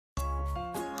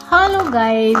Hello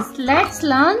guys, let's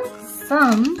learn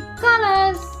some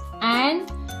colors and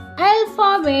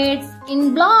alphabets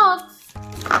in blocks.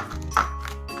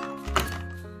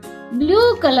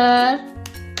 Blue color,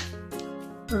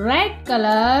 red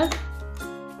color,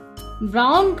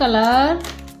 brown color,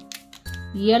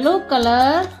 yellow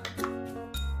color,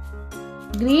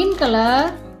 green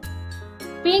color,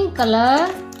 pink color,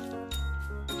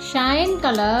 shine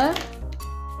color,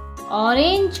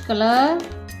 orange color,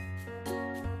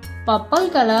 purple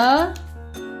color,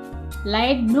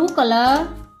 light blue color,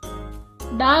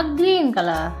 dark green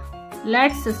color.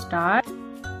 Let's start.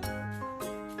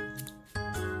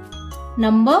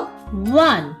 Number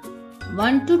 1.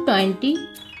 1 to 20.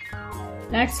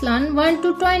 Let's learn 1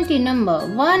 to 20 number.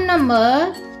 1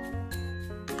 number,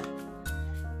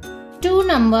 2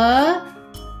 number,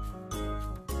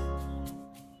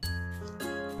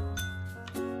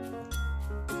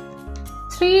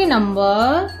 3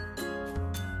 number,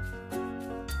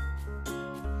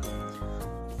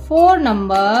 4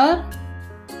 number,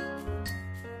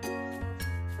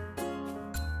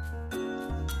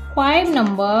 5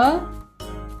 number,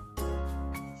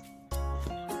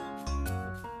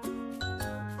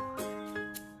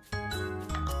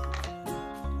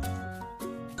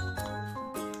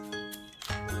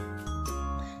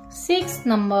 6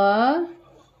 number,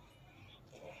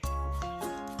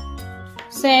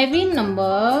 7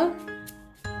 number,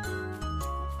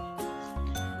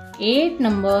 8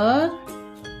 number,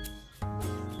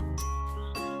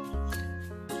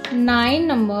 9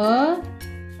 number,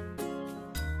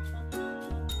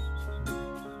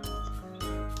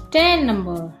 10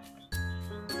 number.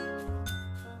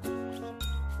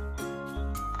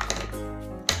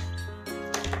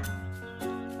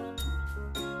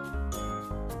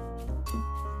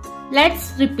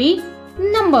 Let's repeat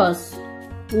numbers.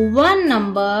 1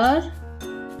 number,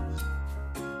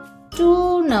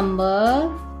 2 number,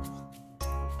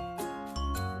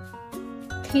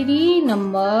 3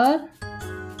 number,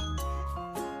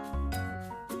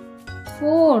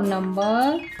 4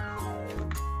 number,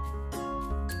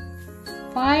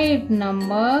 5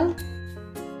 number,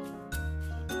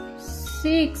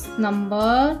 6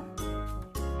 number,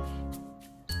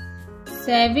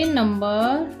 7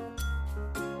 number,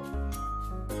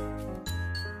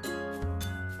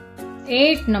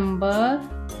 8 number,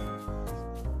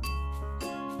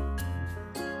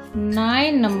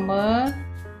 9 number,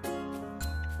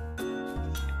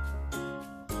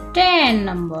 10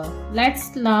 number.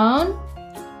 Let's learn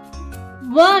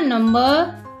 1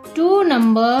 number, 2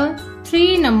 number,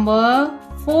 3 number,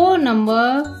 4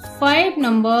 number, 5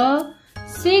 number,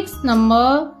 6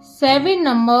 number, 7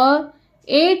 number,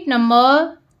 8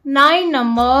 number, 9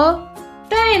 number,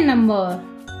 10 number.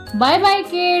 Bye bye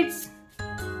kids.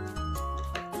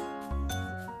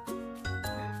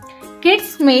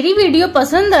 Kids मेरी video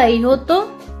पसंद आई हो तो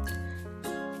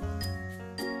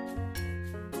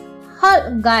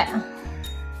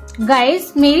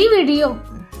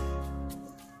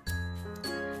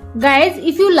guys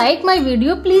if you like my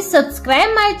video please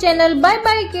subscribe my channel. Bye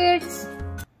bye kids.